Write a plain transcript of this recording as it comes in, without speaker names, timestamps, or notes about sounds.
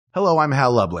Hello, I'm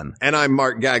Hal Lublin. And I'm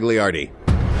Mark Gagliardi.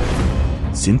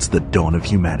 Since the dawn of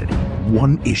humanity,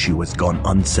 one issue has gone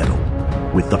unsettled.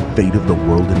 With the fate of the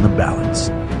world in the balance,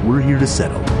 we're here to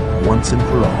settle, once and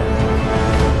for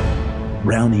all.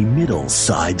 Brownie middle,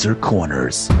 sides, or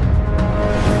corners.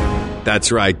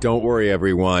 That's right. Don't worry,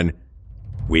 everyone.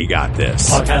 We got this.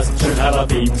 Podcast should have a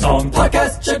theme song.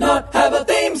 Podcast should not have a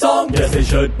theme song. Yes, they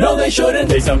should. No, they shouldn't.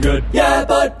 They sound good. Yeah,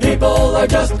 but people are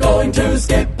just going to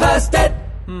skip past it.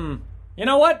 You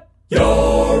know what?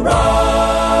 You're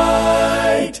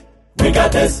right. We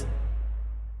got this.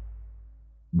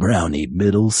 Brownie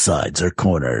middle, sides, or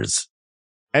corners.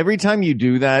 Every time you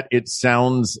do that, it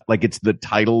sounds like it's the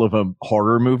title of a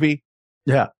horror movie.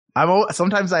 Yeah.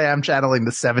 Sometimes I am channeling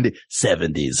the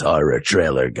 70s horror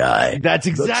trailer guy. That's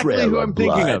exactly who I'm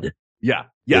thinking of. Yeah.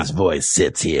 His voice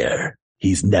sits here.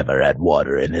 He's never had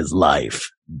water in his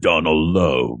life. Donald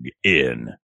Logue in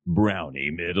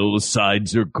Brownie middle,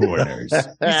 sides, or corners.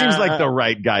 He seems like the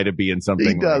right guy to be in something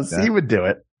He does. like that. He would do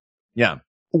it. Yeah.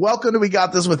 Welcome to We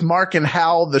Got This with Mark and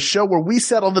Hal, the show where we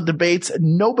settle the debates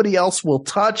nobody else will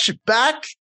touch. Back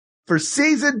for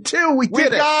season 2. We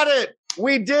got it.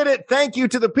 We did it. Thank you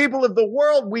to the people of the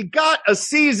world. We got a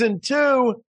season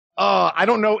 2. I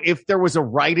don't know if there was a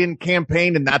write-in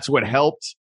campaign and that's what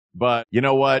helped, but you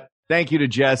know what? Thank you to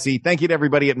Jesse. Thank you to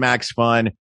everybody at Max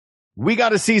Fun. We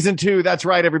got a season 2. That's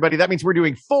right, everybody. That means we're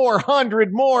doing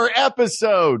 400 more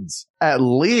episodes. At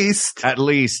least.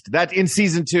 That in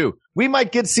season 2. We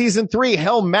might get season 3.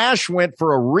 Hell, MASH went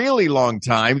for a really long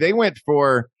time. They went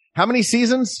for how many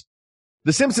seasons?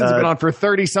 The Simpsons have been on for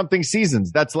 30-something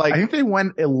seasons. That's like, I think they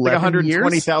went 11 like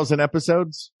 120,000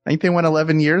 episodes. I think they went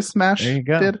 11 years, MASH There you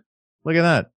go. did. Look at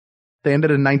that. They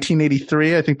ended in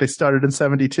 1983. I think they started in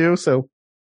 72. So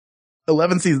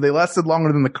 11 seasons. They lasted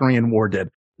longer than the Korean War did.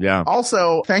 Yeah.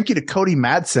 Also, thank you to Cody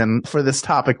Madsen for this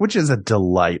topic, which is a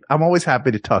delight. I'm always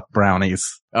happy to talk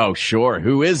brownies. Oh, sure.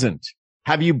 Who isn't?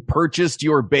 Have you purchased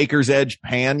your Baker's Edge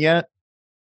pan yet?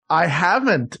 I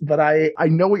haven't, but I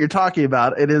know what you're talking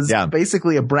about. It is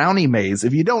basically a brownie maze.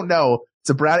 If you don't know,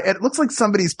 it's a brownie. It looks like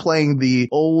somebody's playing the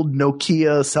old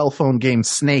Nokia cell phone game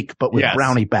Snake, but with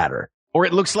brownie batter. Or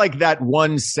it looks like that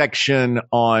one section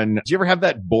on, did you ever have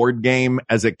that board game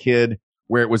as a kid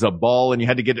where it was a ball and you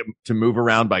had to get it to move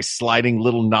around by sliding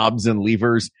little knobs and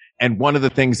levers? And one of the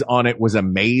things on it was a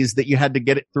maze that you had to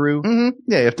get it through. Mm-hmm.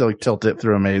 Yeah, you have to like tilt it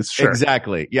through a maze. Sure.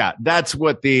 Exactly. Yeah. That's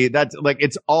like,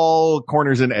 it's all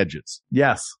corners and edges.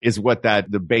 Yes. Is what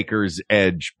the Baker's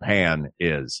Edge pan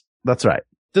is. That's right.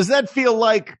 Does that feel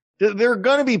like there are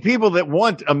going to be people that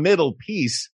want a middle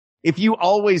piece? If you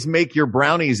always make your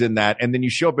brownies in that and then you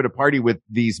show up at a party with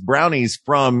these brownies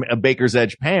from a Baker's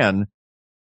Edge pan,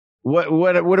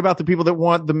 what about the people that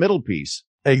want the middle piece?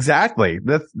 Exactly.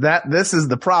 This is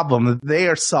the problem that they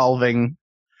are solving.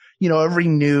 You know, every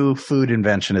new food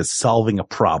invention is solving a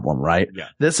problem, right? Yeah.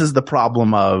 This is the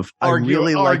problem of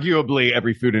arguably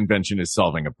every food invention is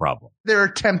solving a problem. They're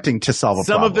attempting to solve a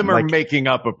problem. Some of them are like, making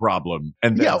up a problem.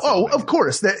 And of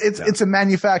course. It's a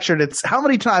manufactured. It's how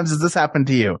many times has this happened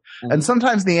to you? Mm-hmm. And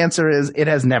sometimes the answer is it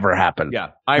has never happened. Yeah.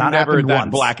 I've never that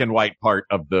black and white part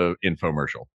of the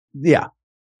infomercial. Yeah.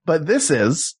 But this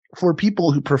is for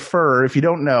people who prefer, if you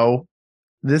don't know,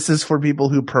 this is for people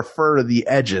who prefer the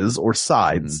edges or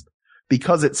sides. Mm-hmm.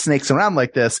 Because it snakes around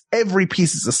like this, every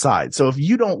piece is a side. So if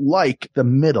you don't like the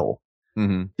middle,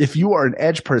 if you are an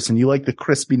edge person, you like the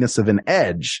crispiness of an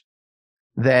edge,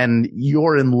 then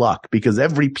you're in luck because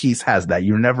every piece has that.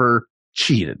 You're never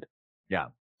cheated. Yeah.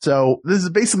 So this is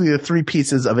basically the 3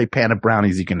 pieces of a pan of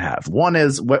brownies you can have. One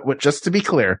is what just to be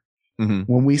clear,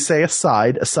 when we say a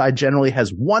side generally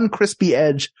has one crispy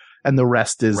edge and the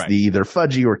rest is the either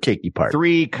fudgy or cakey part.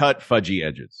 3 cut fudgy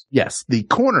edges. Yes. The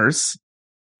corners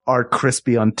are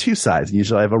crispy on 2 sides.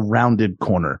 Usually I have a rounded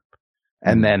corner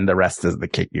and then the rest is the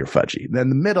cakey or fudgy. Then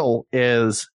the middle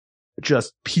is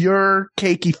just pure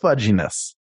cakey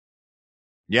fudginess.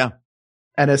 Yeah.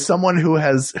 And as someone who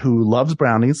loves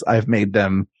brownies, I've made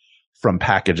them from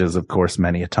packages, of course,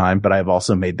 many a time, but I've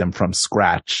also made them from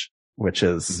scratch, which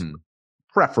is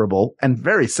preferable and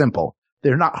very simple.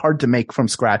 They're not hard to make from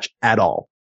scratch at all.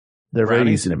 They're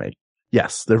very easy to make.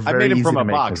 Yes, they're very easy to make. I made them from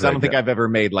a box. I don't think I've ever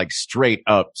made like straight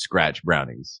up scratch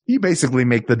brownies. You basically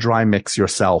make the dry mix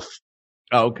yourself.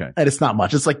 Oh, okay. And it's not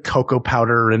much. It's like cocoa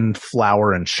powder and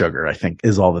flour and sugar, I think,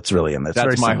 is all that's really in this.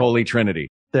 That's my holy trinity.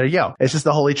 There you go. It's just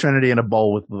the holy trinity in a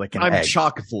bowl with like an egg. I'm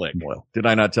chock flick. Did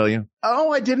I not tell you?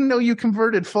 Oh, I didn't know you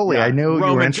converted fully. Yeah, I knew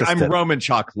you were interested. I'm Roman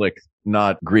chock flick,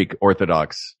 not Greek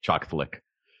Orthodox chock flick.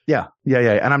 Yeah.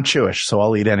 And I'm Jewish, so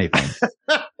I'll eat anything.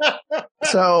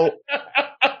 So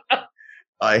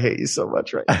I hate you so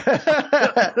much right now.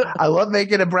 I love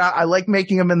making I like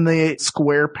making them in the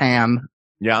square pan.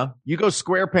 Yeah. You go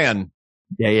square pan.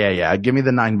 Yeah. Give me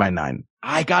the 9x9.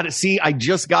 I got it. See, I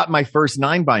just got my first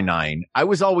 9x9. I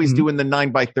was always doing the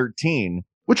 9x13.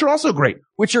 Which are also great.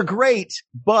 Which are great.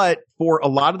 But for a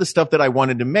lot of the stuff that I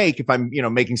wanted to make, if I'm,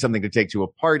 making something to take to a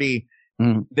party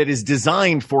that is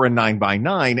designed for a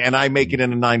 9x9 and I make it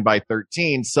in a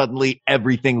 9x13, suddenly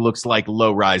everything looks like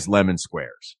low-rise lemon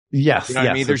squares. Yes. You know what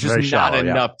I mean? There's just not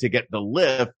enough to get the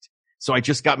lift. So I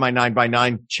just got my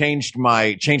 9x9, changed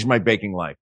my baking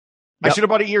life. Yep. I should have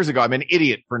bought it years ago. I'm an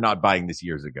idiot for not buying this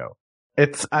years ago.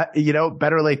 It's,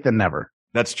 better late than never.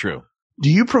 That's true.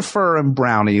 Do you prefer in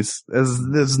brownies? This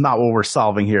is not what we're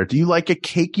solving here. Do you like a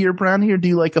cakier brownie or do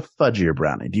you like a fudgier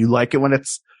brownie? Do you like it when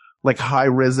it's like high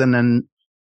risen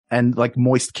and like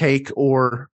moist cake,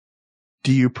 or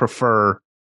do you prefer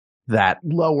that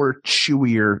lower,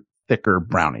 chewier, thicker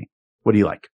brownie? What do you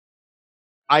like?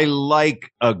 I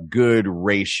like a good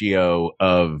ratio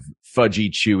of fudgy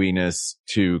chewiness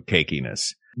to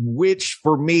cakiness, which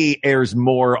for me airs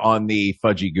more on the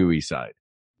fudgy gooey side.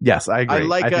 Yes, I agree.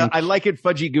 I like it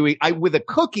fudgy gooey. With a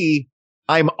cookie,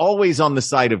 I'm always on the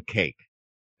side of cake.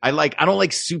 I don't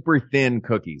like super thin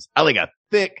cookies. I like a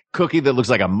thick cookie that looks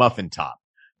like a muffin top.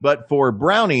 But for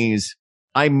brownies,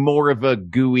 I'm more of a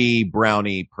gooey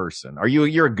brownie person.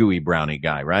 You're a gooey brownie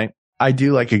guy, right? I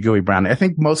do like a gooey brownie. I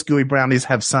think most gooey brownies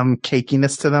have some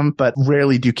cakiness to them, but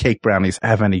rarely do cake brownies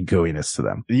have any gooiness to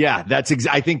them. Yeah,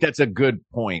 I think that's a good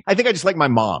point. I think I just like my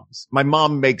mom's. My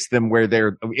mom makes them where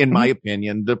they're, in my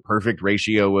opinion, the perfect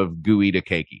ratio of gooey to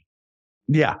cakey.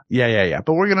 Yeah.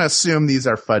 But we're going to assume these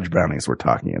are fudge brownies we're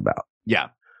talking about. Yeah.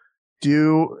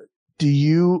 Do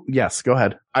you? Yes, go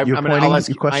ahead. I'll ask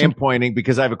you a question. I am pointing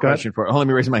because I have a question for it. Let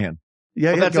me raise my hand.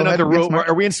 Yeah, that's another rule.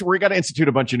 We got to institute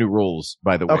a bunch of new rules,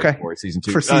 by the way, for season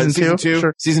 2. For season 2?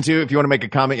 Sure. Season 2, if you want to make a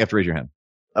comment, you have to raise your hand.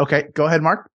 Okay, go ahead,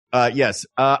 Mark. Yes.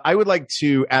 I would like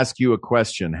to ask you a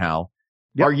question, Hal.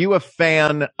 Yep. Are you a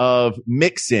fan of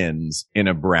mix-ins in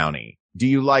a brownie? Do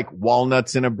you like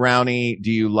walnuts in a brownie?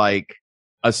 Do you like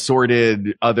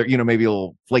assorted other, maybe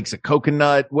little flakes of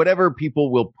coconut, whatever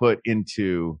people will put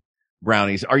into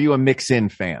brownies? Are you a mix-in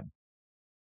fan?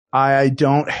 I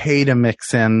don't hate a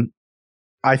mix-in.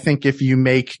 I think if you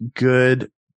make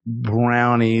good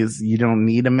brownies, you don't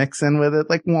need a mix-in with it.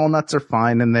 Like walnuts are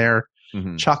fine in there.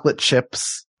 Mm-hmm. Chocolate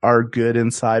chips are good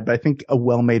inside, but I think a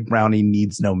well-made brownie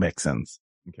needs no mix-ins.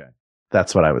 Okay.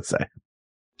 That's what I would say.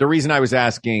 The reason I was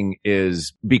asking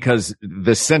is because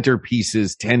the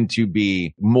centerpieces tend to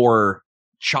be more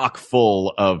chock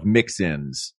full of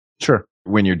mix-ins. Sure.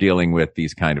 When you're dealing with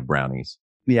these kind of brownies.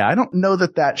 Yeah, I don't know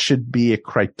that should be a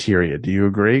criteria. Do you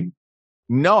agree?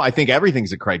 No, I think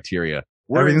everything's a criteria.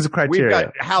 Everything's a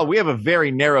criteria. We have a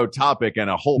very narrow topic and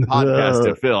a whole podcast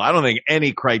to fill. I don't think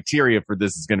any criteria for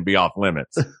this is going to be off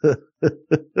limits.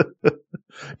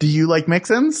 Do you like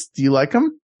mix-ins? Do you like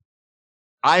them?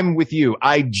 I'm with you.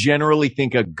 I generally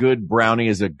think a good brownie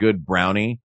is a good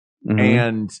brownie. Mm-hmm.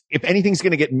 And if anything's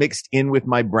going to get mixed in with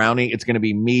my brownie, it's going to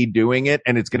be me doing it.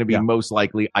 And it's going to be most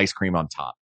likely ice cream on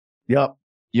top. Yep.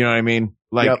 You know what I mean?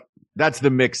 That's the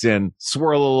mix in.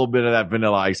 Swirl a little bit of that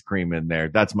vanilla ice cream in there.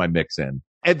 That's my mix in.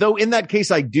 And though in that case,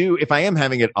 if I am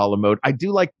having it a la mode, I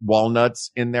do like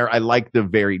walnuts in there. I like the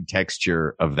varied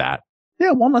texture of that.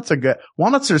 Yeah, walnuts are good.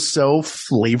 Walnuts are so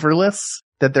flavorless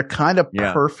that they're kind of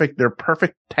perfect. They're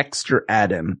perfect texture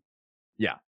add-in.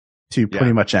 Yeah. To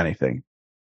pretty much anything.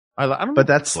 I don't know. But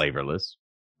that's flavorless.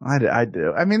 I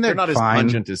do. I mean, they're not fine. As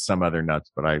pungent as some other nuts,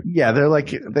 but they're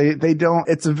like, they don't,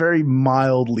 it's a very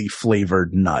mildly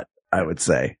flavored nut, I would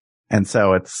say. And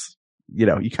so it's, you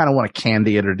kind of want to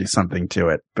candy it or do something to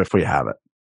it before you have it.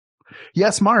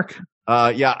 Yes, Mark.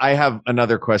 I have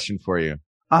another question for you.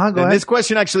 Go ahead. This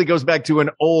question actually goes back to an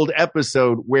old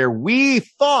episode where we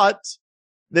thought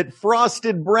that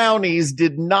frosted brownies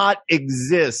did not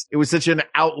exist. It was such an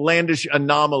outlandish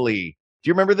anomaly. Do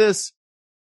you remember this?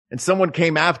 And someone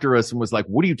came after us and was like,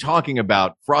 what are you talking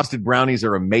about? Frosted brownies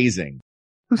are amazing.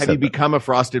 Have you become a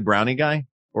frosted brownie guy?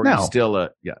 Or no. Are you still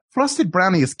Frosted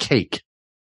brownie is cake.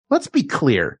 Let's be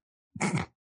clear.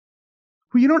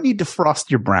 You don't need to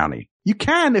frost your brownie. You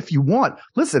can if you want.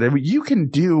 Listen, you can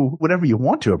do whatever you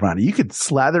want to a brownie. You could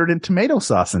slather it in tomato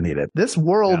sauce and eat it. This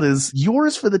world is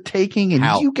yours for the taking, and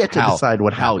you get to decide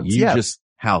what happens.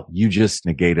 You just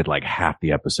negated like half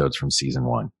the episodes from season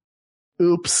 1.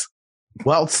 Oops.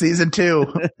 Well, season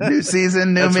 2, new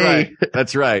season, new me. Right.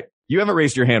 That's right. You haven't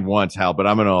raised your hand once, Hal, but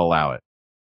I'm going to allow it.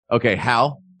 Okay,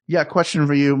 Hal? Yeah, question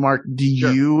for you, Mark. Do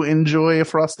you enjoy a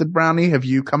frosted brownie? Have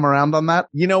you come around on that?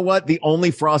 You know what? The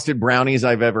only frosted brownies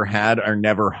I've ever had are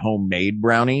never homemade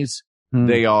brownies.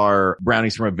 They are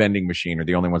brownies from a vending machine, are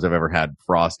the only ones I've ever had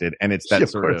frosted. And it's that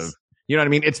sort of, you know what I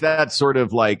mean? It's that sort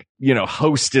of like, you know,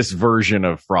 hostess version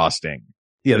of frosting.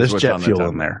 Yeah, there's jet fuel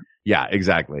in there. Yeah,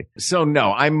 exactly. So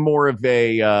no, I'm more of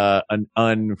an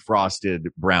unfrosted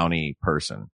brownie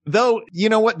person. Though, you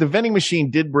know what? The vending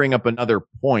machine did bring up another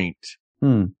point.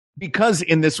 Because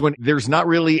in this one, there's not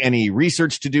really any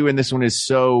research to do. And this one is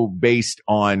so based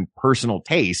on personal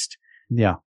taste.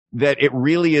 Yeah. That it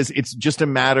really is. It's just a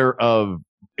matter of,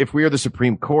 if we are the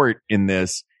Supreme Court in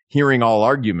this, hearing all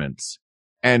arguments.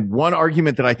 And one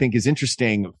argument that I think is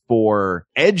interesting for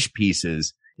edge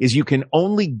pieces is you can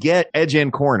only get edge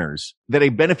and corners. That a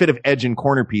benefit of edge and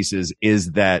corner pieces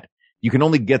is that you can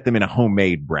only get them in a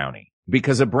homemade brownie,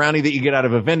 because a brownie that you get out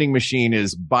of a vending machine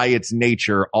is by its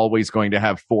nature always going to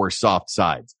have 4 soft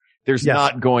sides. There's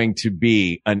not going to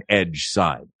be an edge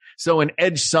side. So an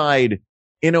edge side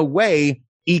in a way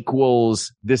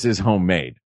equals this is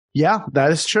homemade. Yeah,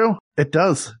 that is true. It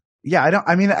does. Yeah,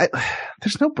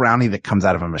 there's no brownie that comes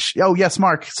out of a machine. Oh, yes,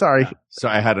 Mark. Sorry. So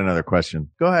I had another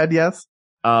question. Go ahead. Yes.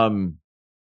 Do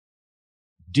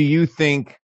you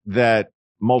think that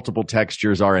multiple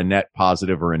textures are a net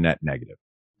positive or a net negative?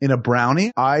 In a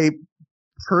brownie, I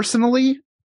personally,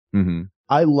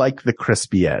 I like the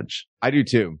crispy edge. I do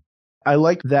too. I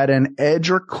like that an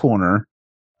edge or corner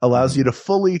allows you to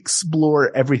fully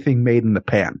explore everything made in the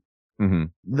pan.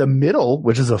 The middle,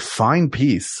 which is a fine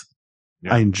piece,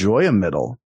 I enjoy a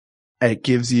middle.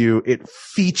 It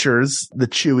features the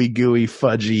chewy, gooey,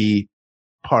 fudgy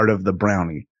part of the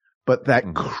brownie, but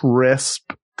that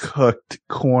crisp, cooked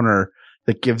corner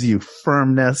that gives you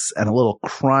firmness and a little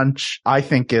crunch, I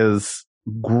think is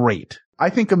great.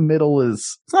 I think a middle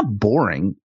it's not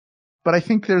boring, but I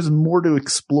think there's more to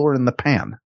explore in the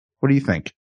pan. What do you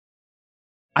think?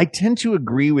 I tend to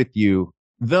agree with you,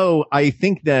 though I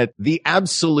think that the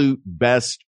absolute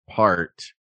best part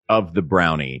of the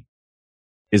brownie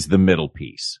is the middle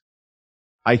piece.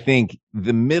 I think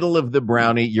the middle of the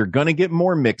brownie, you're going to get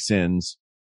more mix-ins.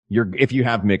 If you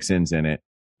have mix-ins in it.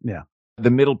 Yeah. The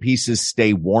middle pieces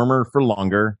stay warmer for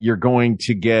longer. You're going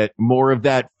to get more of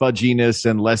that fudginess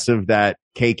and less of that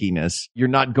cakiness. You're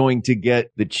not going to get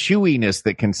the chewiness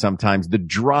that can sometimes, the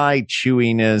dry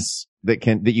chewiness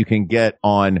that you can get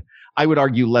on, I would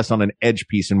argue, less on an edge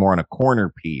piece and more on a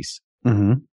corner piece.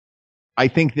 I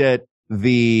think that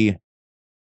the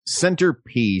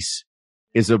centerpiece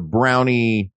is a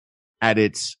brownie at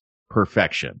its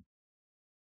perfection.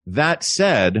 That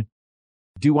said,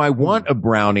 do I want a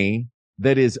brownie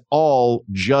that is all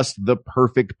just the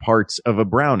perfect parts of a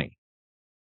brownie?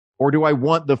 Or do I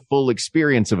want the full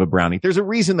experience of a brownie? There's a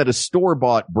reason that a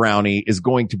store-bought brownie is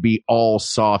going to be all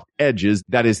soft edges.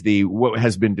 That is what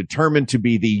has been determined to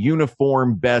be the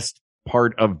uniform best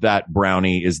part of that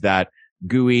brownie, is that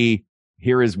gooey,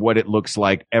 here is what it looks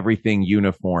like, everything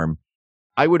uniform.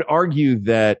 I would argue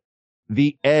that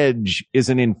the edge is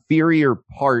an inferior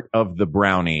part of the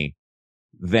brownie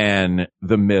than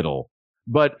the middle.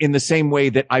 But in the same way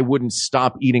that I wouldn't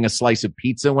stop eating a slice of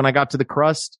pizza when I got to the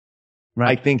crust,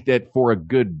 right. I think that for a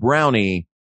good brownie,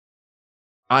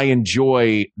 I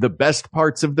enjoy the best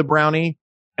parts of the brownie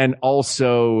and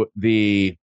also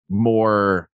the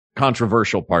more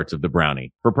controversial parts of the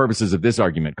brownie. For purposes of this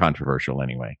argument, controversial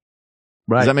anyway.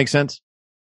 Right. Does that make sense?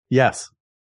 Yes.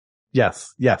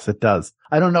 Yes, it does.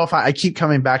 I don't know if I keep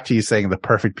coming back to you saying the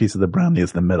perfect piece of the brownie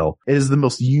is the middle. It is the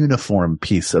most uniform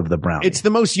piece of the brownie. It's the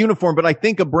most uniform, but I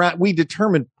think we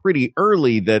determined pretty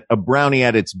early that a brownie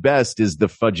at its best is the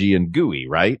fudgy and gooey,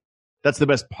 right? That's the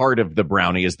best part of the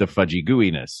brownie, is the fudgy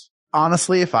gooiness.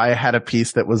 Honestly, if I had a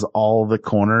piece that was all the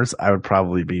corners, I would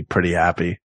probably be pretty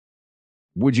happy.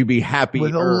 Would you be happy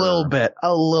with a little bit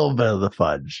of the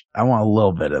fudge? I want a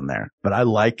little bit in there, but I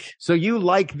like. So you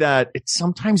like that?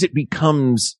 Sometimes it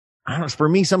becomes, I don't know, for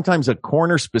me, sometimes a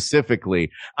corner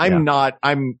specifically. I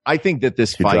think that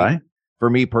this fight for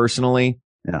me personally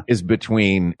is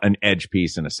between an edge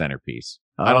piece and a center piece.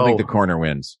 I don't think the corner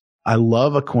wins. I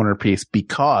love a corner piece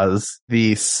because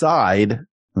the side,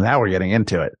 now we're getting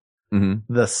into it.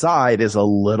 The side is a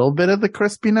little bit of the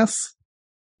crispiness.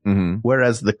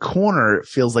 Whereas the corner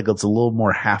feels like it's a little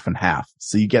more half and half.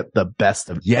 So you get the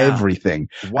best of everything.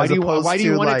 Why do you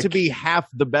want it to be half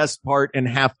the best part and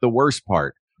half the worst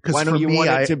part? Why don't you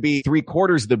want it to be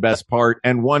 3/4 the best part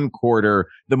and 1/4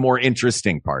 the more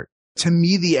interesting part? To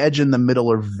me, the edge and the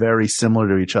middle are very similar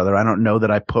to each other. I don't know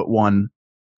that I put one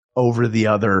over the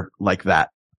other like that.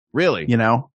 Really? You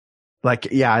know?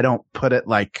 I don't put it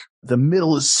like the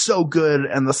middle is so good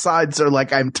and the sides are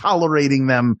like I'm tolerating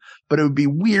them, but it would be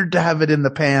weird to have it in the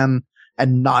pan.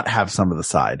 and not have some of the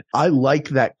side. I like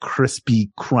that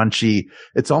crispy, crunchy.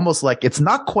 It's almost like it's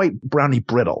not quite brownie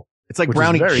brittle. It's like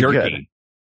brownie jerky.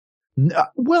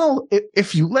 Well,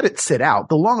 if you let it sit out,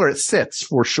 the longer it sits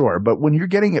for sure. But when you're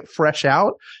getting it fresh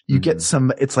out, you get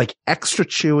it's like extra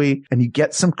chewy and you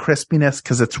get some crispiness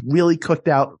because it's really cooked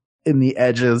out in the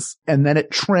edges, and then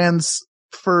it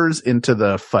transfers into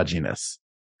the fudginess.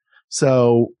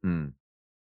 So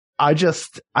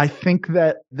I think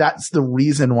that's the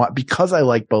reason why, because I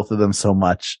like both of them so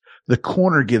much, the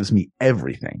corner gives me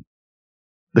everything.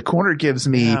 The corner gives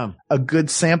me a good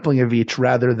sampling of each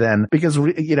rather than, because,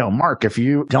 Mark, if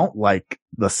you don't like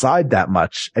the side that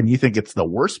much and you think it's the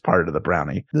worst part of the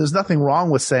brownie, there's nothing wrong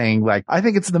with saying like, I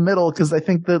think it's the middle because I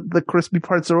think the crispy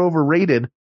parts are overrated.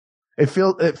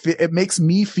 It makes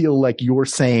me feel like you're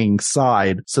saying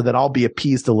side so that I'll be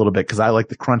appeased a little bit because I like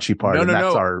the crunchy part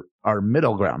that's our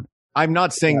middle ground. I'm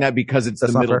not saying that because it's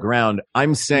the middle ground.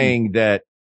 I'm saying that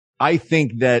I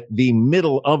think that the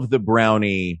middle of the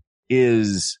brownie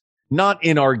is not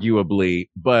inarguably,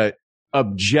 but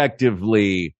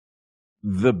objectively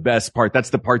the best part. That's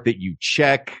the part that you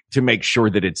check to make sure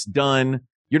that it's done.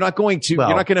 You're not going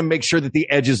to make sure that the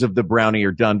edges of the brownie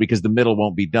are done because the middle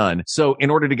won't be done. So in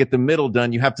order to get the middle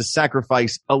done, you have to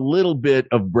sacrifice a little bit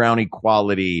of brownie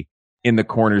quality in the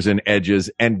corners and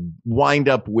edges and wind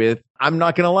up with, I'm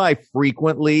not going to lie,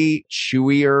 frequently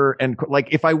chewier. And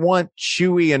like, if I want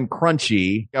chewy and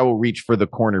crunchy, I will reach for the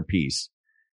corner piece.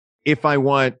 If I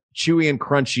want chewy and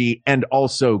crunchy and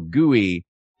also gooey,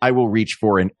 I will reach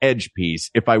for an edge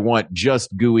piece. If I want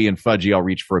just gooey and fudgy, I'll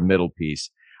reach for a middle piece.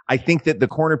 I think that the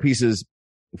corner pieces,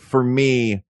 for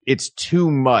me, it's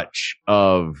too much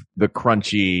of the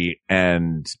crunchy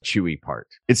and chewy part.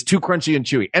 It's too crunchy and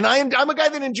chewy. And I'm a guy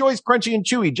that enjoys crunchy and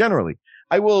chewy generally.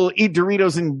 I will eat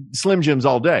Doritos and Slim Jims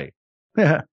all day.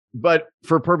 But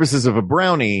for purposes of a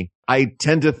brownie, I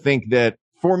tend to think that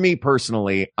for me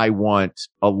personally, I want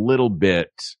a little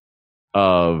bit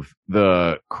of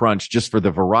the crunch just for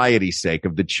the variety's sake,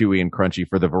 of the chewy and crunchy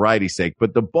for the variety's sake.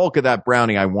 But the bulk of that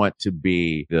brownie, I want to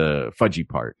be the fudgy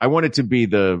part. I want it to be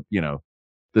the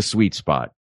sweet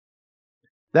spot.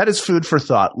 That is food for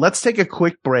thought. Let's take a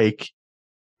quick break.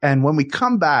 And when we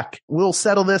come back, we'll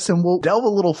settle this and we'll delve a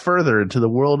little further into the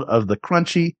world of the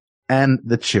crunchy and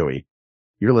the chewy.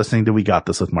 You're listening to We Got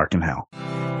This with Mark and Hal.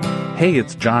 Hey,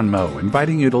 it's John Moe,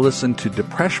 inviting you to listen to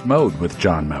Depresh Mode with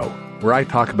John Moe, where I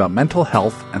talk about mental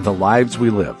health and the lives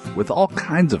we live with all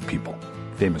kinds of people.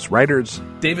 Famous writers.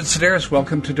 David Sedaris,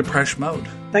 welcome to Depresh Mode.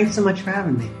 Thanks so much for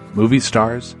having me. Movie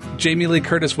stars. Jamie Lee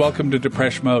Curtis, welcome to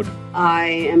Depresh Mode. I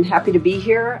am happy to be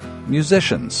here.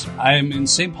 Musicians. I'm in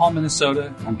St. Paul,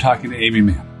 Minnesota. I'm talking to Amy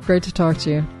Mann. Great to talk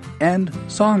to you. And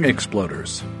song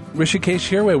exploders. Rishikesh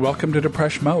Hirway, welcome to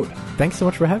Depresh Mode. Thanks so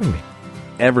much for having me.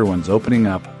 Everyone's opening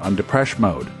up on Depresh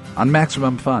Mode on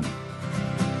Maximum Fun.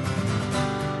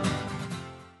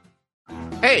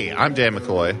 Hey, I'm Dan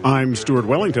McCoy. I'm Stuart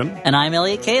Wellington. And I'm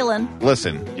Elliot Kalin.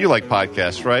 Listen, you like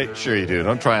podcasts, right? Sure you do.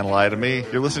 Don't try and lie to me.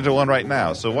 You're listening to one right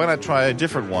now, so why not try a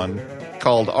different one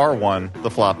called R1, The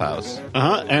Flophouse?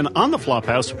 And on The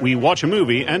Flophouse, we watch a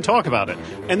movie and talk about it.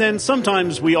 And then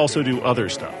sometimes we also do other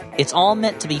stuff. It's all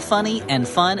meant to be funny and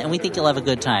fun, and we think you'll have a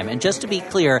good time. And just to be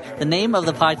clear, the name of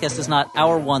the podcast is not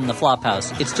Our One, The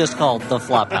Flophouse. It's just called The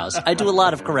Flophouse. I do a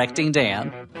lot of correcting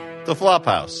Dan. The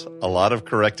Flophouse. A lot of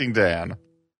correcting Dan.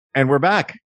 And we're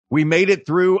back. We made it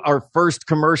through our first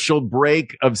commercial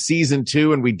break of season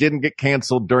 2, and we didn't get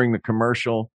canceled during the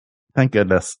commercial. Thank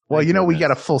goodness. Well, we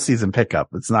got a full season pickup.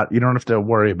 It's not, you don't have to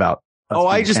worry about.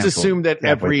 I just assumed that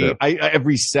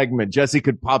every segment, Jesse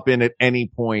could pop in at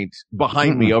any point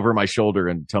behind me over my shoulder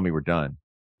and tell me we're done.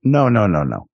 No.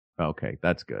 Okay,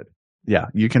 that's good. Yeah,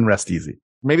 you can rest easy.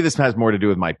 Maybe this has more to do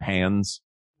with my pans.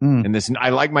 And this, I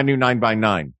like my new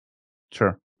 9x9.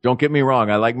 Sure. Don't get me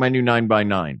wrong. I like my new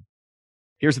 9x9.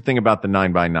 Here's the thing about the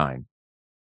 9x9.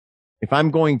 If I'm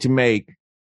going to make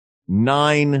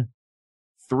 9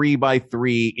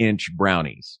 3x3 inch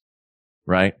brownies,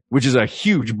 right? Which is a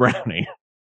huge brownie,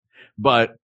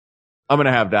 but I'm going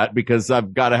to have that because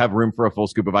I've got to have room for a full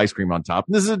scoop of ice cream on top.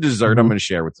 And this is a dessert I'm going to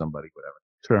share with somebody, whatever.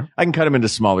 Sure. I can cut them into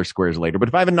smaller squares later, but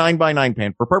if I have a 9x9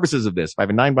 pan, for purposes of this, if I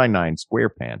have a 9x9 square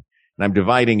pan and I'm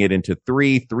dividing it into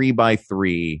 3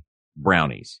 3x3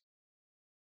 brownies,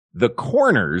 the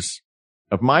corners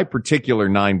of my particular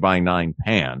 9x9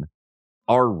 pan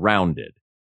are rounded,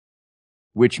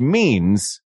 which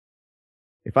means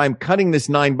if I'm cutting this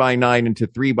 9x9 into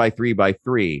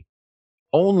 3x3x3,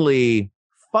 only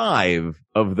 5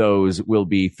 of those will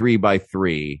be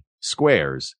 3x3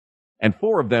 squares, and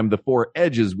 4 of them, the 4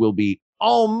 edges, will be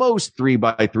almost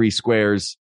 3x3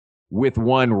 squares, with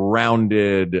one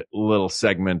rounded little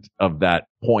segment of that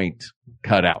point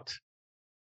cut out.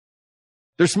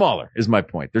 They're smaller, is my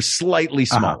point. They're slightly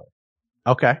smaller.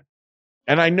 Okay.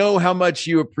 And I know how much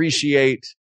you appreciate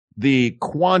the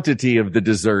quantity of the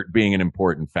dessert being an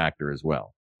important factor as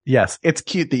well. Yes. It's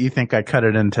cute that you think I cut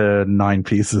it into 9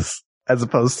 pieces as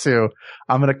opposed to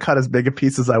I'm going to cut as big a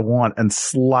piece as I want and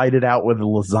slide it out with a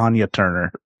lasagna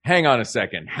turner. Hang on a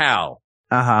second. How?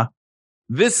 Uh-huh.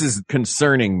 This is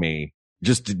concerning me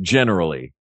just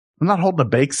generally. I'm not holding a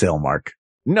bake sale, Mark.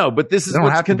 No, but this is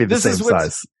don't have to be the same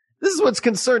size. This is what's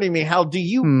concerning me. How do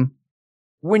you,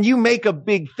 when you make a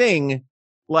big thing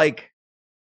like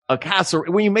a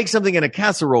casserole, when you make something in a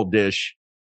casserole dish,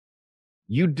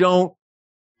 you don't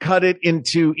cut it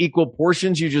into equal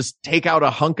portions. You just take out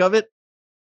a hunk of it.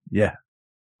 Yeah.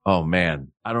 Oh man,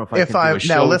 I don't know if I can do a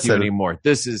show with you anymore.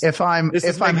 This is having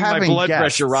my blood guests,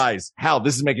 pressure rise. Hal,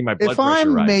 this is making my blood if pressure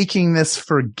I'm rise. making this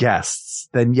for guests,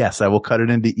 then yes, I will cut it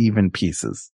into even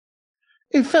pieces.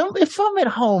 If I'm at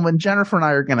home and Jennifer and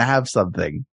I are going to have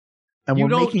something, and we're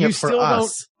making it for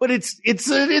us, but it's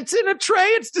in a tray.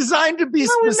 It's designed to be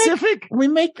specific. We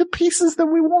make the pieces that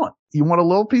we want. You want a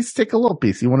little piece, take a little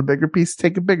piece. You want a bigger piece,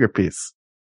 take a bigger piece.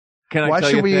 Can I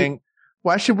tell you a thing?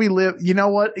 Why should we live? You know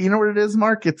what? You know what it is,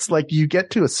 Mark? It's like you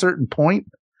get to a certain point,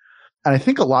 and I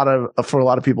think for a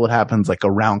lot of people, it happens like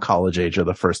around college age or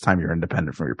the first time you're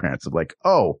independent from your parents of like,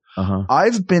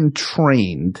 I've been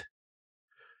trained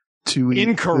to eat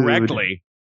incorrectly.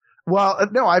 Food. Well,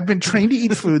 no, I've been trained to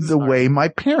eat food the way my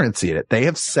parents eat it. They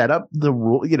have set up the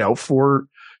rule, for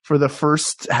the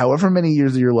first however many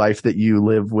years of your life that you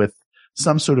live with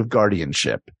some sort of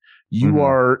guardianship.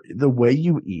 The way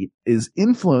you eat is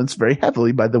influenced very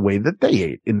heavily by the way that they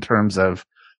ate in terms of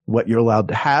what you're allowed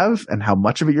to have and how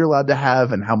much of it you're allowed to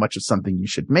have and how much of something you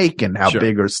should make and how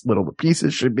big or little the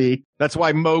pieces should be. That's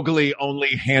why Mowgli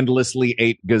only handlessly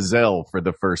ate gazelle for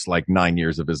the first 9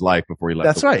 years of his life before he left.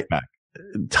 That's right. Back.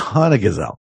 A ton of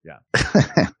gazelle. Yeah.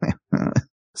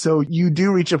 So you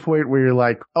do reach a point where you're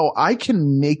like, oh, I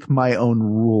can make my own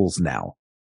rules now.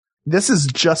 This is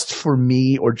just for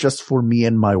me or just for me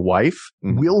and my wife.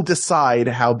 Mm-hmm. We'll decide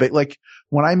how big,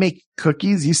 when I make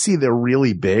cookies, you see they're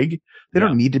really big. They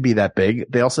don't need to be that big.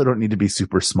 They also don't need to be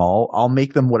super small. I'll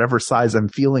make them whatever size I'm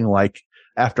feeling like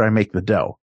after I make the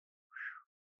dough.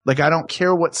 I don't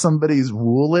care what somebody's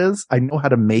rule is. I know how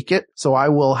to make it. So I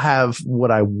will have what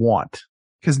I want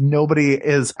because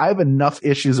I have enough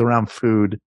issues around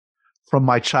food from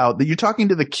my child that you're talking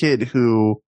to the kid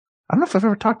who, I don't know if I've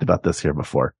ever talked about this here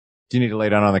before. Do you need to lay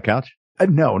down on the couch?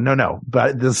 No.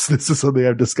 But this is something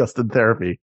I've discussed in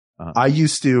therapy. Uh-huh. I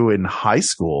used to in high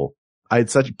school, I had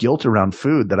such guilt around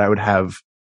food that I would have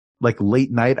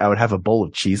late night, I would have a bowl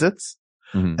of Cheez-Its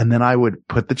and then I would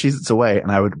put the Cheez-Its away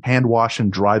and I would hand wash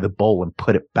and dry the bowl and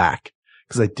put it back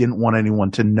because I didn't want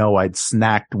anyone to know I'd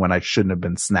snacked when I shouldn't have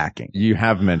been snacking. You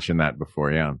have mentioned that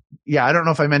before. Yeah. Yeah. I don't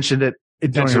know if I mentioned it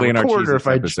during a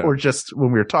record or just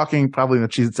when we were talking, probably in the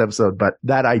Cheez-Its episode, but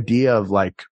that idea of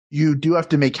you do have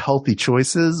to make healthy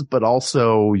choices, but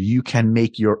also you can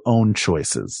make your own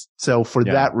choices. So for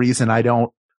that reason,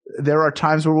 there are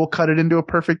times where we'll cut it into a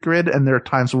perfect grid and there are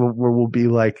times where we'll be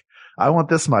like, I want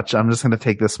this much. I'm just going to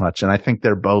take this much. And I think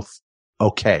they're both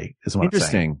okay is what I'm saying.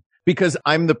 Interesting. Because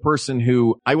I'm the person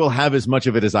who I will have as much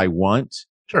of it as I want,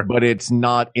 but it's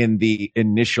not in the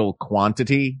initial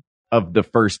quantity of the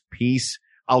first piece.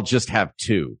 I'll just have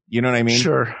 2. You know what I mean?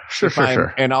 Sure.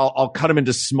 And I'll cut them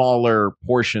into smaller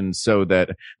portions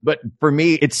but for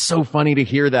me, it's so funny to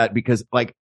hear that because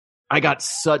I got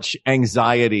such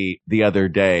anxiety the other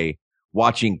day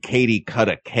watching Katie cut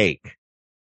a cake.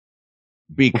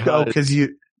 Because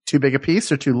you too big a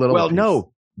piece or too little? Well,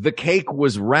 no, the cake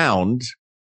was round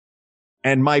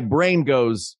and my brain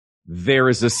goes, there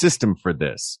is a system for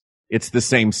this. It's the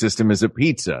same system as a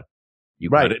pizza. You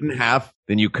cut it in half,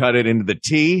 then you cut it into the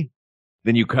T,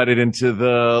 then you cut it into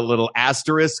the little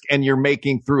asterisk, and you're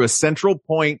making through a central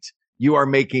point, you are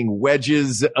making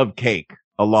wedges of cake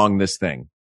along this thing.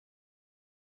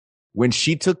 When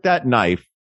she took that knife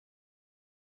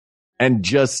and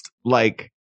just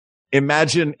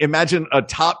imagine a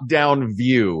top-down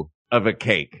view of a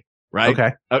cake, right?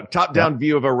 Okay. A top-down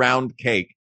view of a round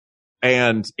cake.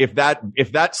 And if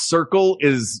that circle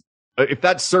is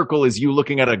you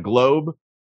looking at a globe,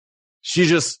 she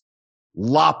just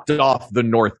lopped off the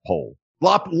North Pole,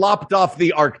 lopped off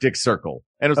the Arctic Circle.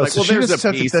 And it was so there's just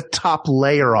a piece. The top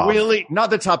layer off. Really? Not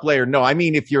the top layer. No, I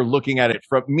mean, if you're looking at it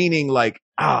from, meaning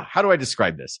how do I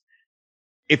describe this?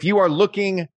 If you are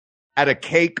looking at a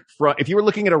cake if you were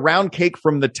looking at a round cake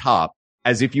from the top,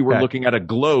 as if you were looking at a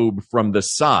globe from the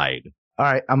side. All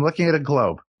right. I'm looking at a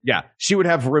globe. Yeah. She would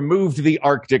have removed the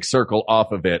Arctic Circle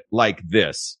off of it like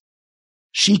this.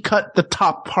 She cut the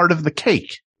top part of the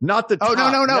cake. Not the top. Oh,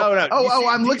 no. Oh,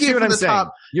 I'm looking at the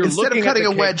top. You're Instead of cutting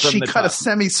a wedge, she cut a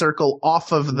semicircle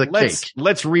off of the cake.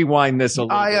 Let's rewind this a little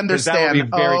bit. I understand. That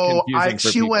would be very confusing for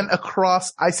she people. went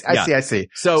across. I see.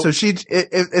 So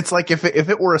it's like if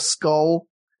it were a skull,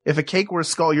 if a cake were a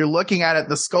skull, you're looking at it,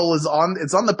 the skull it's on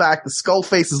the back, the skull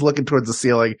face is looking towards the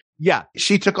ceiling. Yeah.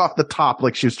 She took off the top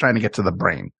like she was trying to get to the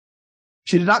brain.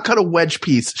 She did not cut a wedge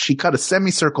piece. She cut a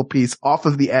semicircle piece off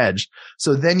of the edge.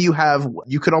 So then you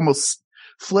could almost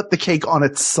flip the cake on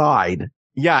its side.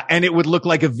 Yeah, and it would look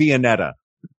like a Viennetta.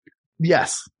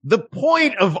 Yes. The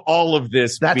point of all of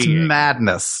this That's being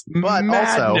madness. But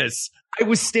madness. I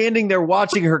was standing there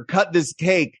watching her cut this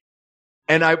cake,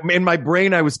 and in my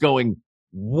brain I was going,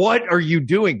 what are you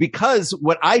doing? Because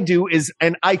what I do is,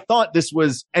 and I thought this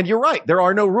was, and you're right, there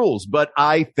are no rules, but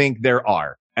I think there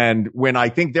are. And when I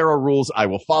think there are rules, I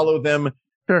will follow them.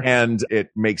 Sure. And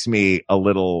it makes me a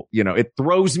little, it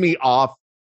throws me off.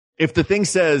 If the thing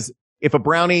says, if a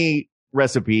brownie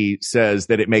recipe says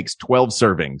that it makes 12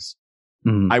 servings,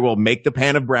 I will make the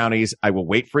pan of brownies. I will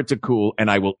wait for it to cool, and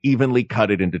I will evenly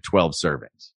cut it into 12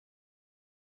 servings.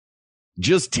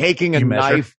 Just taking a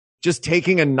knife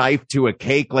to a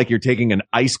cake like you're taking an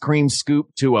ice cream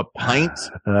scoop to a pint.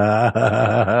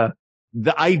 The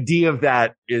idea of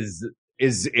that is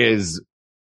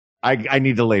I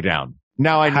need to lay down.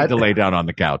 Now I need to lay down on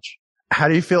the couch. How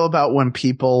do you feel about when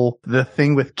the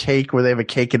thing with cake where they have a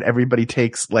cake and everybody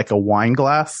takes like a wine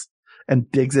glass and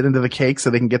digs it into the cake so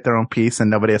they can get their own piece and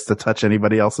nobody has to touch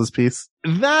anybody else's piece?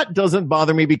 That doesn't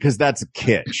bother me because that's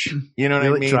kitsch. You know what I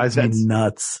mean? It drives me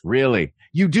nuts. Really?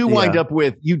 You do wind up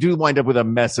with a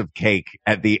mess of cake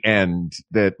at the end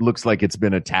that looks like it's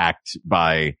been attacked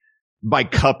by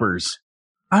cuppers.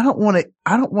 I don't want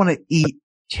to eat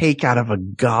cake out of a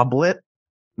goblet.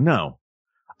 No.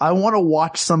 I want to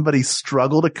watch somebody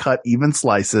struggle to cut even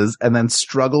slices and then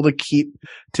struggle to keep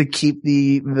the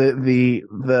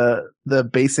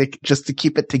basic, just to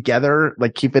keep it together,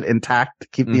 like keep it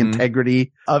intact, keep the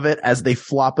integrity of it as they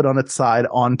flop it on its side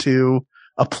onto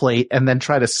a plate and then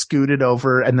try to scoot it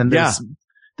over. And then there's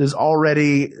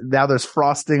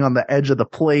frosting on the edge of the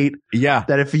plate. Yeah.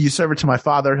 That if you serve it to my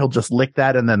father, he'll just lick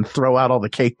that and then throw out all the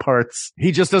cake parts.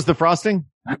 He just does the frosting?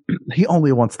 He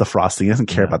only wants the frosting. He doesn't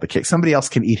care about the cake. Somebody else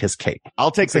can eat his cake.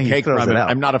 I'll take the cake from him.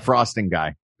 I'm not a frosting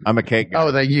guy. I'm a cake guy.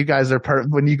 Oh, then you guys are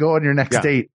when you go on your next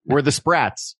date. We're the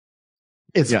sprats.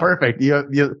 It's perfect.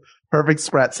 You perfect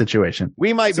sprat situation.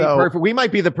 We might be perfect. We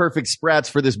might be the perfect sprats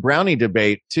for this brownie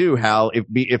debate too, Hal.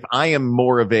 If I am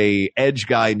more of a edge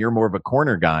guy and you're more of a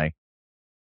corner guy.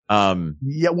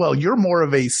 Yeah, well, you're more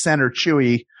of a center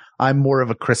chewy. I'm more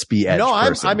of a crispy edge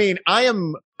person.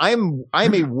 I'm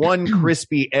a one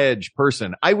crispy edge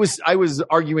person. I was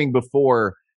arguing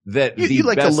before that you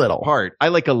like best a little part. I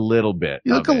like a little bit.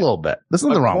 You like a little bit. There's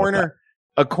nothing wrong with that.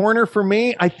 A corner for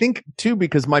me, I think too,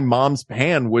 because my mom's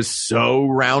pan was so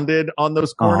rounded on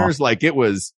those corners. Like it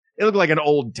looked like an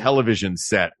old television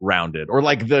set rounded, or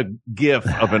like the GIF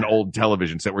of an old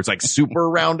television set where it's like super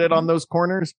rounded on those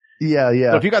corners. Yeah.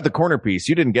 So if you got the corner piece,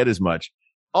 you didn't get as much.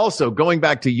 Also, going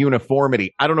back to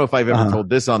uniformity, I don't know if I've ever told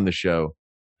this on the show.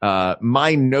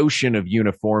 My notion of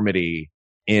uniformity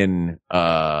in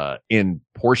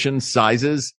portion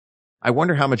sizes, I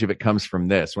wonder how much of it comes from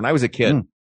this. When I was a kid,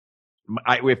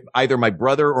 if either my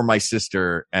brother or my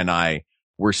sister and I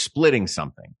were splitting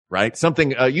something, right?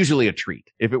 Something, usually a treat.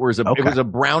 If it was a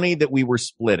brownie that we were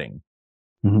splitting,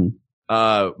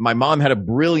 my mom had a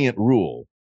brilliant rule,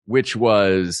 which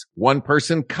was one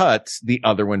person cuts, the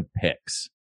other one picks,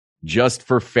 just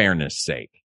for fairness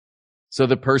sake. So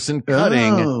the person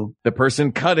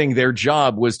cutting, their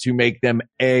job was to make them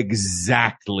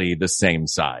exactly the same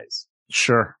size.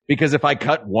 Sure. Because if I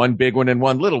cut one big one and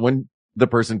one little one, the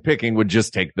person picking would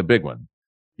just take the big one.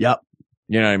 Yep.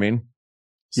 You know what I mean?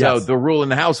 So the rule in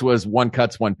the house was one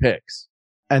cuts, one picks.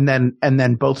 And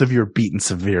then both of you are beaten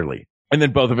severely. And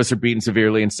then both of us are beaten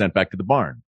severely and sent back to the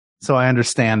barn. So I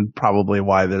understand probably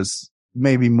why there's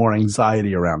maybe more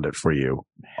anxiety around it for you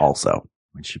also.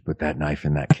 When she put that knife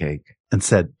in that cake. And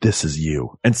said, this is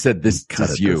you. And said, this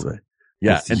is you.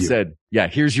 Yeah. And said, yeah,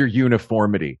 here's your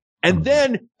uniformity. And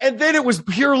then it was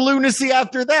pure lunacy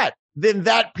after that. Then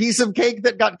that piece of cake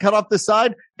that got cut off the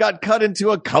side got cut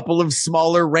into a couple of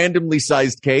smaller, randomly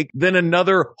sized cake. Then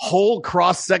another whole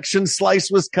cross section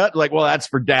slice was cut. Like, well, that's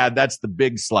for dad. That's the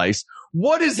big slice.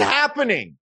 What is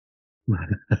happening?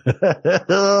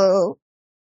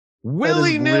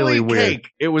 Willy-nilly really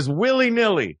cake. It was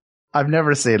willy-nilly. I've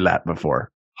never seen that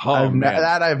before. Oh, man.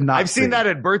 I've not seen that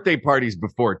at birthday parties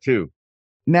before too.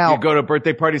 Now, you go to a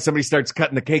birthday party, somebody starts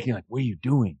cutting the cake. You're like, what are you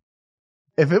doing?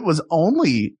 if it was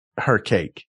only her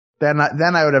cake, then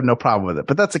I would have no problem with it.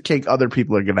 But that's a cake other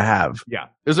people are going to have. Yeah.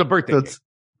 There's a birthday cake.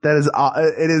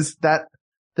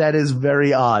 That is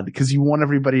very odd because you want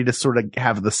everybody to sort of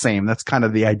have the same. That's kind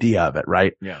of the idea of it,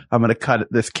 right? Yeah. I'm going to cut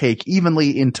this cake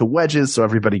evenly into wedges so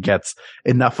everybody gets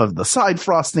enough of the side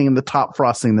frosting and the top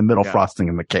frosting, the middle frosting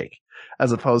in the cake.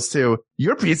 As opposed to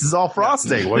your piece is all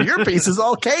frosting. Well, your piece is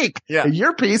all cake. Yeah.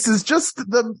 Your piece is just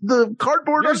the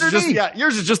cardboard underneath.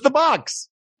 Yours is just the box.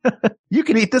 You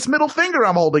can eat this middle finger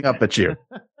I'm holding up at you.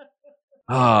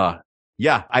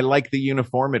 Yeah, I like the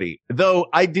uniformity. Though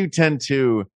I do tend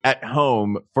to, at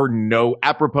home,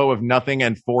 apropos of nothing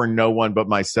and for no one but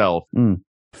myself,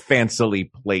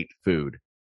 fancily plate food.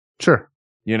 Sure.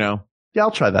 You know? Yeah,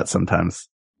 I'll try that sometimes.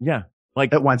 Yeah.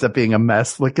 Like it winds up being a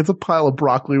mess. Like it's a pile of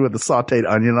broccoli with a sauteed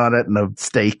onion on it and a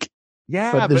steak.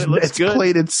 Yeah, but it looks it's good.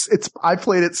 Plated. I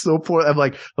played it so poor. I'm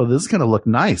like, oh, this is going to look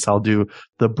nice. I'll do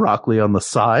the broccoli on the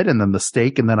side and then the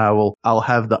steak. And then I'll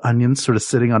have the onions sort of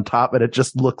sitting on top. And it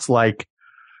just looks like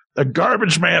a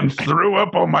garbage man threw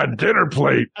up on my dinner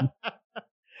plate.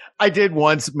 I did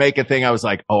once make a thing. I was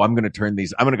like, I'm going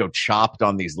to go chopped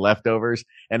on these leftovers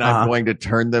and I'm going to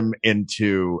turn them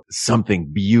into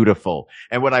something beautiful.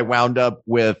 And what I wound up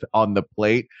with on the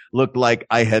plate looked like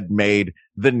I had made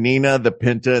the Nina, the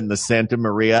Pinta, and the Santa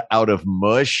Maria out of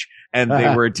mush, and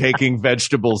they were taking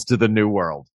vegetables to the New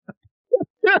World.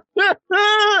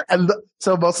 And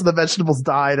so most of the vegetables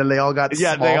died and they all got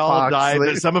smallpox. They all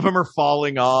died. Some of them are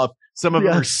falling off. Some of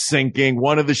them are sinking.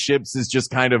 One of the ships is just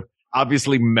kind of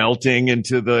obviously melting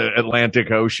into the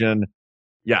Atlantic Ocean.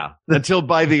 Yeah. Until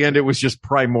by the end, it was just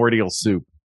primordial soup.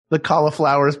 The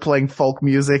cauliflower is playing folk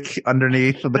music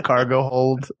underneath the cargo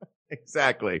hold.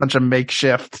 Exactly. Bunch of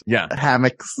makeshift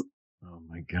hammocks. Oh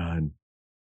my God.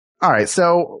 All right.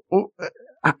 So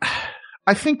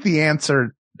I think the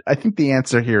answer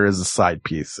here is a side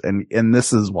piece. And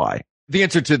this is why. The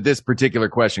answer to this particular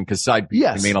question, because side piece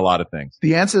can mean a lot of things.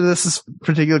 The answer to this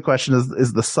particular question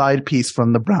is the side piece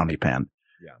from the brownie pan.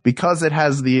 Yeah. Because it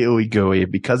has the ooey gooey,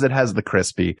 because it has the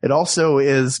crispy. It also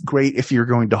is great if you're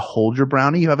going to hold your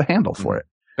brownie, you have a handle for it.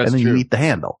 That's and then true. you eat the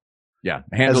handle. Yeah.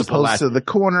 Handle's as opposed to the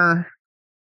corner.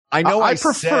 I know I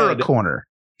prefer a corner.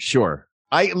 Sure.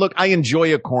 I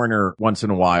enjoy a corner once in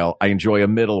a while. I enjoy a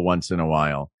middle once in a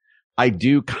while. I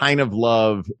do kind of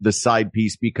love the side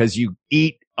piece because you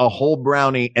eat a whole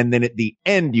brownie and then at the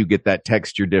end you get that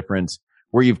texture difference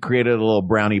where you've created a little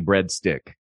brownie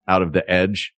breadstick out of the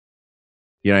edge.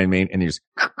 You know what I mean? And there's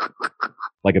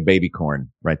like a baby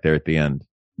corn right there at the end.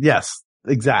 Yes,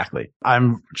 exactly.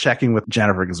 I'm checking with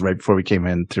Jennifer because right before we came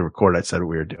in to record, I said what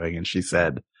we were doing and she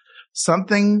said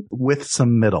something with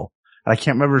some middle. I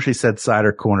can't remember if she said side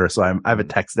or corner, so I have a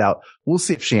text out. We'll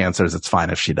see if she answers. It's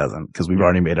fine if she doesn't, because we've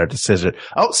already made our decision.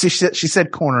 Oh, see, she said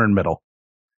corner and middle.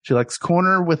 She likes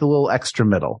corner with a little extra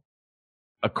middle.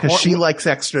 Because she likes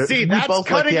extra. See, we that's both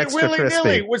cutting like the extra it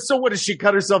willy-nilly. crispy. So what, does she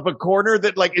cut herself a corner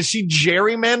that, like, is she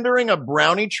gerrymandering a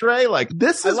brownie tray? Like,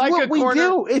 this is what we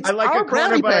do. It's I like our a corner,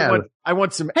 brownie but pan. I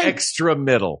want some extra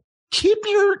middle. Keep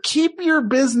your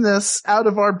business out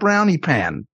of our brownie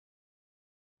pan.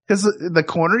 Because the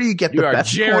corner, you get the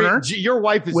best corner. Your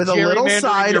wife is with a little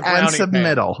side your and brownie some pan.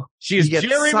 middle. She is You get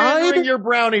gerrymandering side, your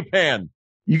brownie pan.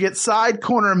 You get side,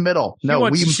 corner, and middle.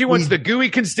 She wants the gooey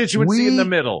constituency in the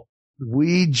middle.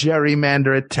 We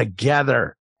gerrymander it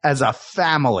together as a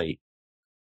family.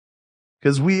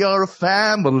 Because we are a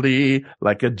family,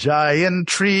 like a giant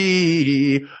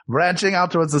tree, branching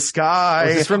out towards the sky.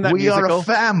 Was this from that we musical? are a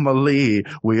family.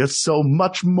 We are so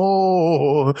much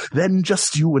more than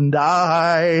just you and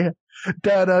I.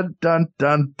 Da da dun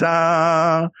dun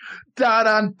da. Da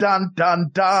dun dun dun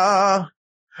da.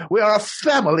 We are a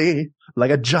family, like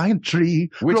a giant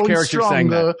tree. Which growing character stronger, sang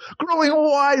that? growing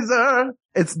wiser.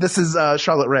 This is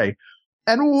Charlotte Rae.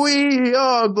 And we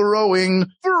are growing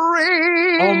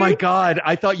free. Oh my God.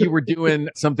 I thought you were doing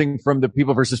something from the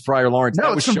People versus Friar Lawrence. No,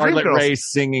 that was it's from Charlotte Dreamgirls. Rae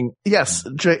singing. Yes.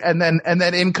 And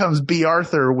then in comes B.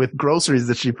 Arthur with groceries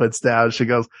that she puts down. She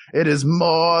goes, it is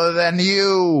more than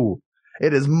you.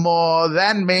 It is more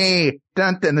than me.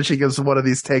 Dun, dun. And then she gives one of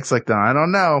these takes like that. I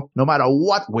don't know. No matter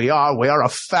what we are a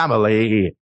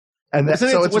family. And that's,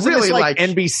 so it's wasn't really this like like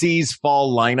NBC's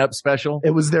fall lineup special.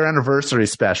 It was their anniversary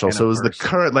special. So it was the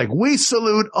current, like, we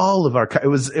salute all of our, it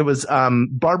was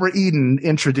Barbara Eden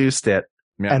introduced it.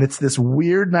 Yeah. And it's this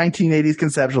weird 1980s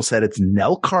conceptual set. It's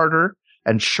Nell Carter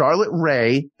and Charlotte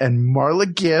Rae and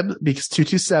Marla Gibb, because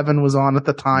 227 was on at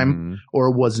the time or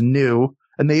was new.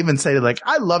 And they even say like,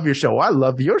 I love your show. I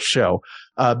love your show.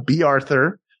 B.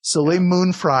 Arthur, Soleil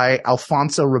Moonfry,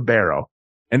 Alfonso Ribeiro.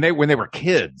 And when they were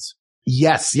kids.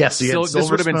 Yes. So you had this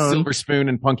would have been Silver Spoon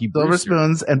and Punky Brewster. Silver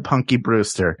Spoons and Punky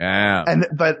Brewster. Yeah.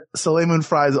 But Soleil Moon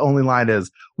Frye's only line is,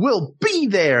 "We'll be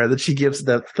there," that she gives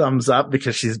the thumbs up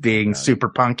because she's being super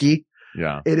punky.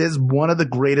 Yeah. It is one of the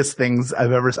greatest things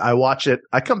I've ever seen. I watch it.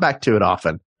 I come back to it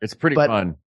often. It's pretty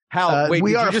fun. Hal, wait,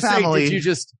 we did are you just family.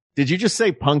 did you just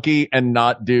say punky and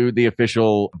not do the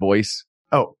official voice?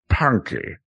 Oh,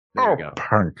 punky. There you go.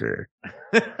 Punky.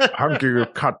 Punky, you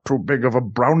cut too big of a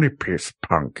brownie piece,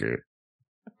 Punky.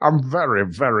 I'm very,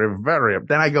 very, very.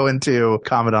 Then I go into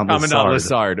Commandant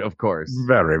Lassard, of course.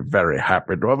 Very, very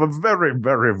happy to have a very,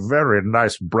 very, very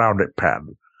nice brownie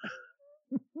pan.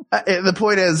 The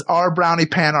point is, our brownie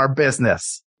pan, our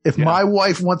business. If my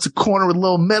wife wants a corner with a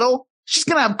little middle, she's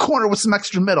going to have a corner with some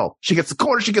extra middle. She gets the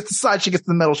corner, she gets the side, she gets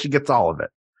the middle, she gets all of it.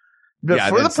 But yeah,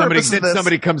 for the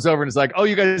somebody comes over and is like, "Oh,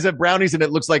 you guys have brownies," and it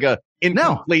looks like a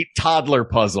incomplete toddler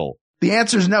puzzle. The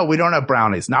answer is no. We don't have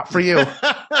brownies. Not for you.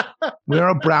 We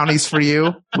don't have brownies for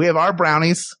you. We have our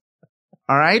brownies.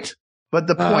 All right. But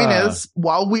the point is,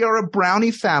 while we are a brownie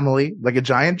family, like a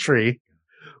giant tree,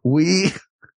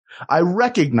 I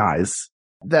recognize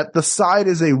that the side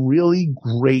is a really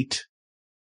great,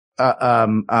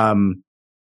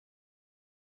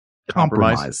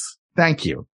 compromise. Thank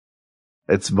you.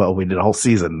 We did a whole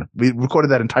season. We recorded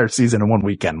that entire season in one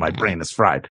weekend. My brain is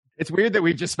fried. It's weird that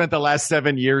we've just spent the last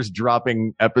 7 years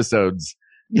dropping episodes.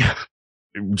 Yeah.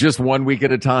 Just 1 week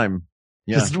at a time.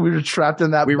 Yeah. We were trapped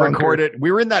in that bunker. Recorded.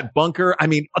 We were in that bunker. I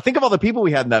mean, think of all the people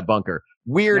we had in that bunker.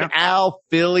 Weird Al,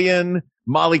 Fillion,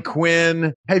 Molly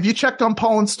Quinn. Hey, have you checked on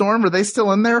Paul and Storm? Are they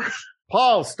still in there?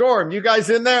 Paul, Storm, you guys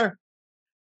in there?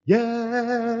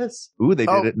 Yes. Ooh, they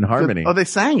did it in harmony. They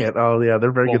sang it. Oh, yeah.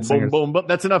 They're very good singers. Boom, boom.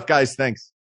 That's enough, guys.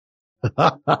 Thanks.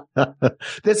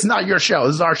 This is not your show.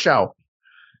 This is our show.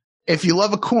 If you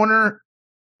love a corner,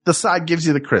 the side gives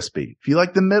you the crispy. If you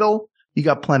like the middle, you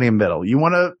got plenty of middle. You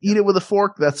want to eat it with a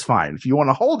fork, that's fine. If you want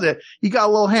to hold it, you got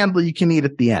a little handle you can eat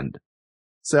at the end.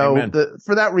 So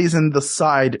for that reason, the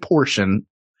side portion,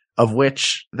 of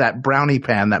which that brownie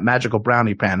pan, that magical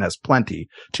brownie pan, has plenty,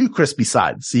 2 crispy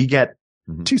sides. So you get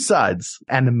 2 sides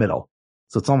and a middle.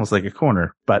 So it's almost like a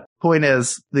corner. But point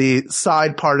is, the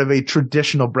side part of a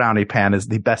traditional brownie pan is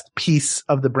the best piece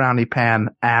of the brownie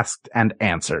pan, asked and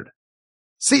answered.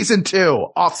 Season 2,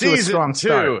 off to a strong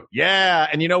start. Yeah.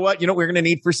 And you know what? You know what we're going to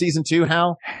need for season 2,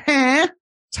 Hal?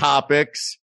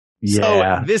 Topics.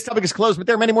 Yeah. So this topic is closed, but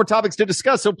there are many more topics to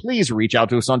discuss. So please reach out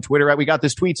to us on Twitter at We Got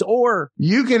This Tweets, or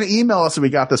you can email us at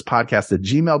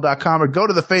WeGotThisPodcast@gmail.com, or go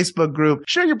to the Facebook group.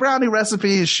 Share your brownie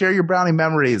recipes, share your brownie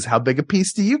memories. How big a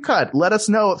piece do you cut? Let us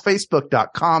know at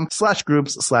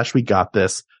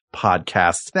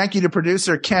Facebook.com/groups/WeGotThisPodcast. Thank you to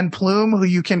producer Ken Plume, who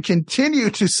you can continue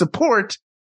to support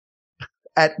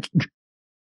at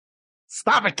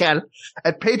Stop it, Ken.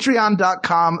 At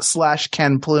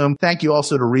patreon.com/Ken Plume. Thank you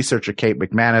also to researcher Kate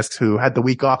McManus, who had the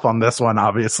week off on this one,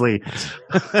 obviously.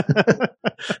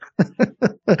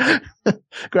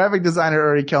 Graphic designer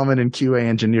Uri Kelman and QA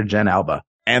engineer Jen Alba.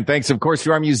 And thanks, of course,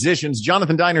 to our musicians,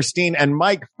 Jonathan Dinerstein and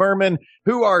Mike Furman,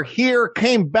 who are here,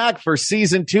 came back for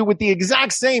season 2 with the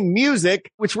exact same music,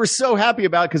 which we're so happy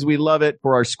about because we love it,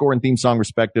 for our score and theme song,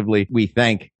 respectively. We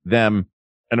thank them.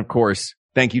 And of course,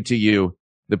 thank you to you,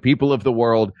 the people of the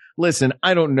world. Listen,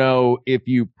 I don't know if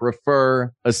you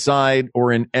prefer a side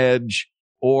or an edge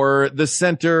or the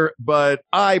center, but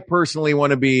I personally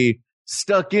want to be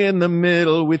stuck in the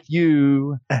middle with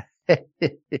you.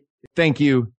 Thank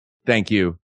you. Thank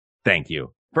you. Thank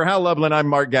you. For Hal Lublin, I'm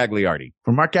Mark Gagliardi.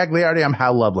 For Mark Gagliardi, I'm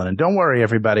Hal Lublin. And don't worry,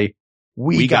 everybody.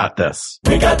 We got this.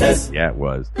 We got this. Yeah, it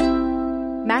was.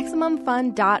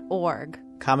 MaximumFun.org.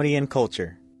 Comedy and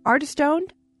culture. Artist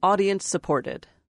owned. Audience supported.